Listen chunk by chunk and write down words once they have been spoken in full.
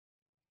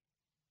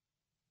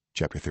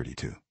chapter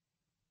 32.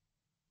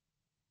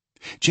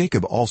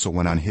 Jacob also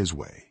went on his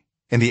way,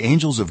 and the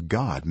angels of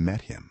God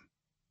met him.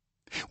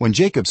 When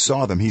Jacob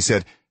saw them, he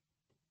said,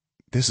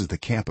 "This is the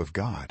camp of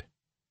God."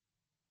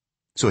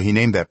 So he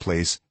named that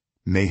place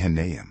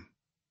Mahanaim.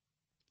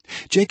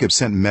 Jacob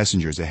sent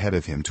messengers ahead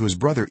of him to his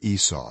brother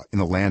Esau in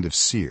the land of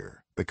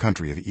Seir, the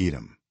country of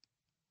Edom.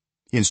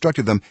 He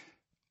instructed them,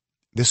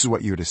 "This is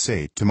what you are to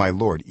say to my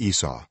lord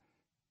Esau.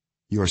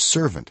 Your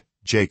servant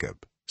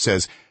Jacob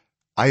says,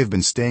 I have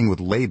been staying with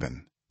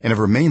Laban and have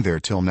remained there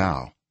till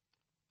now.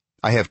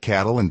 I have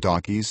cattle and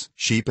donkeys,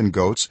 sheep and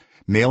goats,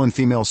 male and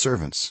female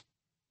servants.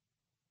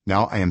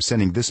 Now I am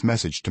sending this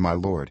message to my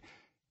lord,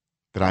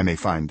 that I may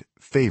find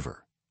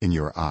favor in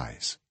your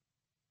eyes."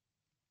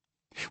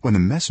 When the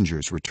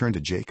messengers returned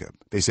to Jacob,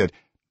 they said,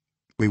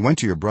 "We went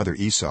to your brother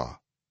Esau,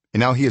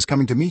 and now he is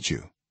coming to meet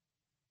you,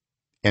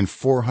 and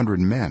 400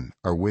 men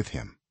are with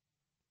him."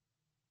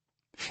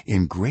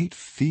 In great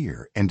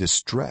fear and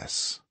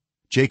distress,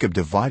 Jacob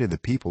divided the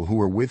people who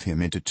were with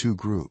him into 2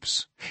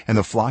 groups, and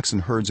the flocks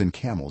and herds and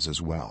camels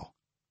as well.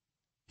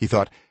 He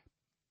thought,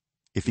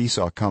 if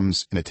Esau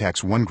comes and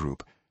attacks one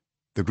group,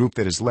 the group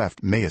that is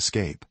left may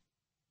escape.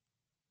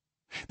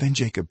 Then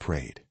Jacob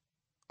prayed,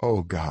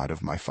 "O God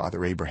of my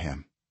father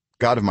Abraham,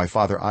 God of my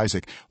father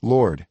Isaac,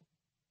 Lord,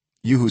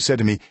 you who said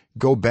to me,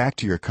 'Go back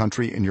to your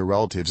country and your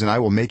relatives, and I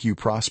will make you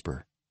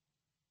prosper.'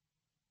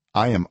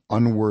 I am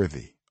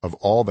unworthy of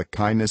all the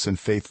kindness and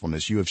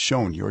faithfulness you have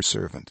shown your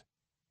servant.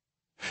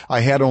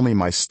 I had only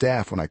my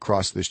staff when I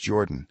crossed this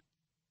Jordan,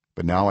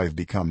 but now I have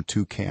become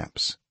 2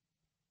 camps.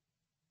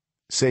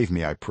 Save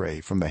me, I pray,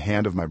 from the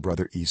hand of my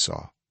brother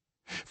Esau,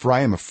 for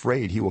I am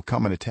afraid he will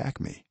come and attack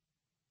me,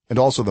 and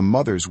also the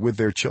mothers with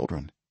their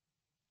children.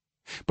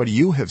 But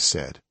you have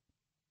said,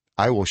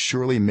 'I will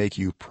surely make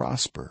you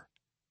prosper,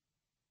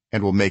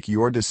 and will make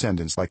your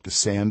descendants like the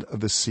sand of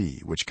the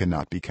sea, which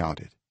cannot be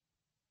counted.'"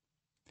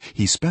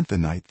 He spent the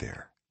night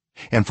there,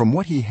 and from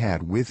what he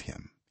had with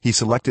him he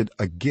selected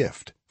a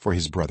gift for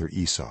his brother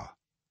Esau: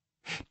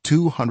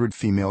 200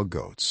 female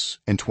goats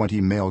and 20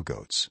 male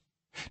goats,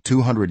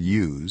 200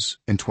 ewes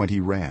and 20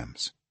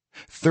 rams,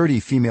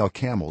 30 female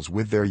camels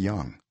with their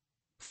young,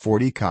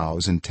 40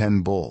 cows and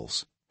 10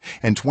 bulls,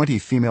 and 20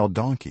 female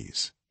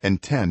donkeys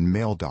and 10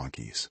 male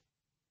donkeys.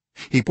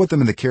 He put them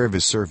in the care of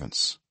his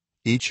servants,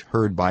 each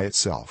herd by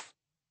itself,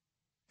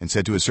 and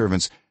said to his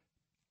servants,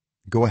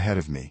 "Go ahead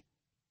of me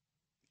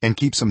and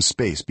keep some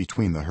space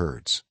between the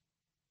herds."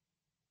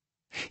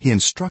 He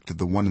instructed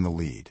the one in the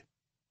lead,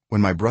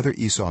 "When my brother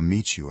Esau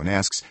meets you and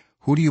asks,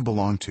 'Who do you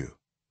belong to,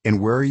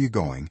 and where are you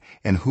going,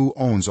 and who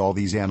owns all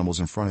these animals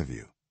in front of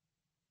you?'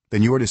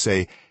 then you are to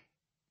say,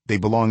 'They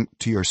belong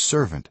to your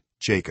servant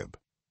Jacob.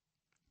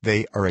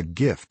 They are a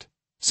gift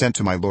sent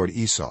to my lord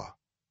Esau,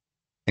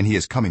 and he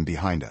is coming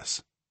behind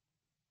us.'"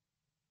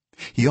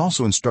 He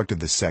also instructed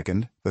the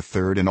second, the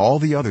third, and all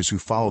the others who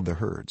followed the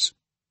herds,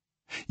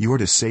 "You are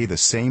to say the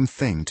same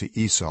thing to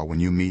Esau when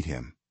you meet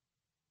him,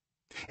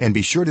 and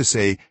be sure to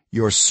say,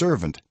 'Your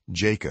servant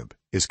Jacob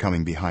is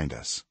coming behind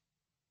us.'"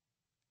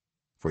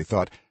 For he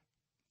thought,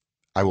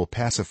 "I will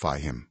pacify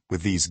him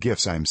with these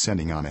gifts I am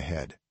sending on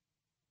ahead.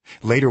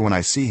 Later when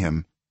I see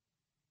him,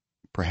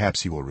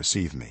 perhaps he will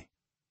receive me."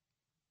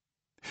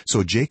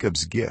 So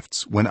Jacob's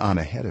gifts went on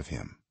ahead of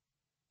him,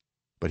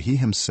 but he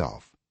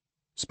himself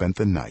spent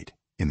the night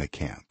in the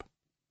camp.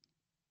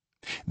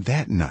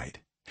 That night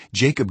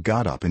Jacob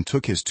got up and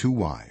took his 2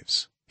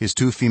 wives, his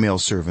 2 female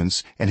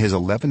servants, and his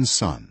 11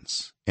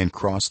 sons, and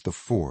crossed the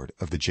ford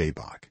of the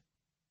Jabbok.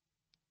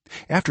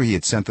 After he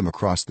had sent them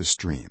across the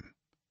stream,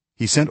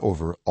 he sent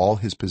over all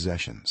his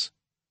possessions.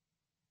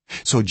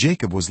 So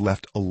Jacob was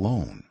left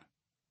alone,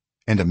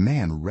 and a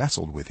man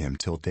wrestled with him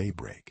till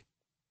daybreak.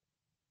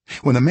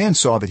 When the man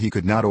saw that he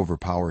could not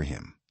overpower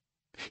him,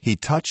 he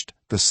touched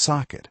the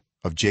socket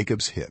of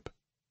Jacob's hip,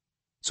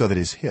 so that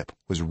his hip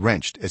was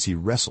wrenched as he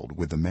wrestled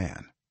with the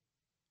man.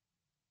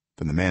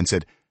 Then the man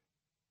said,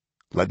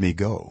 "Let me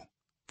go,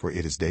 for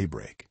it is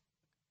daybreak."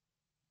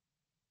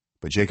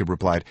 But Jacob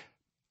replied,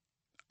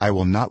 "I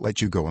will not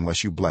let you go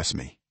unless you bless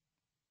me."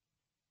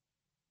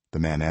 The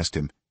man asked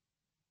him,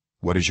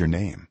 "What is your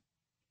name?"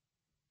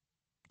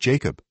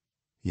 "Jacob,"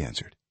 he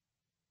answered.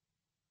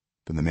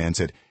 Then the man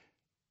said,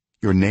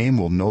 "Your name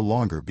will no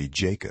longer be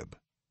Jacob,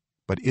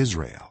 but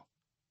Israel,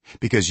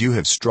 because you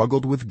have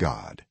struggled with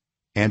God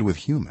and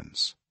with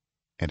humans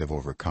and have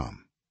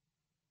overcome."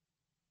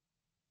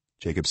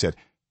 Jacob said,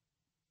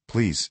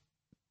 "Please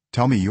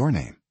tell me your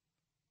name."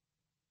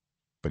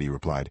 But he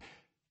replied,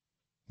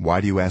 "Why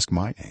do you ask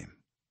my name?"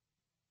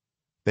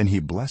 Then he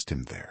blessed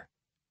him there.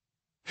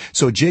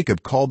 So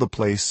Jacob called the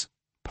place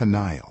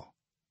Peniel,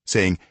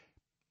 saying,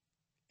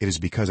 "It is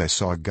because I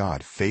saw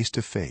God face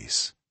to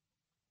face,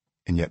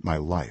 and yet my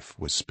life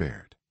was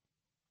spared."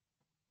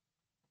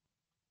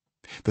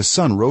 The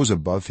sun rose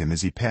above him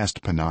as he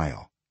passed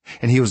Peniel,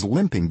 and he was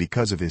limping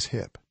because of his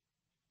hip.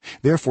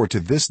 Therefore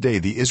to this day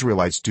the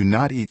Israelites do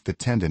not eat the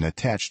tendon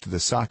attached to the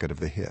socket of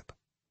the hip,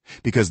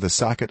 because the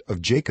socket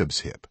of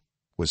Jacob's hip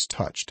was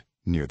touched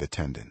near the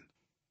tendon.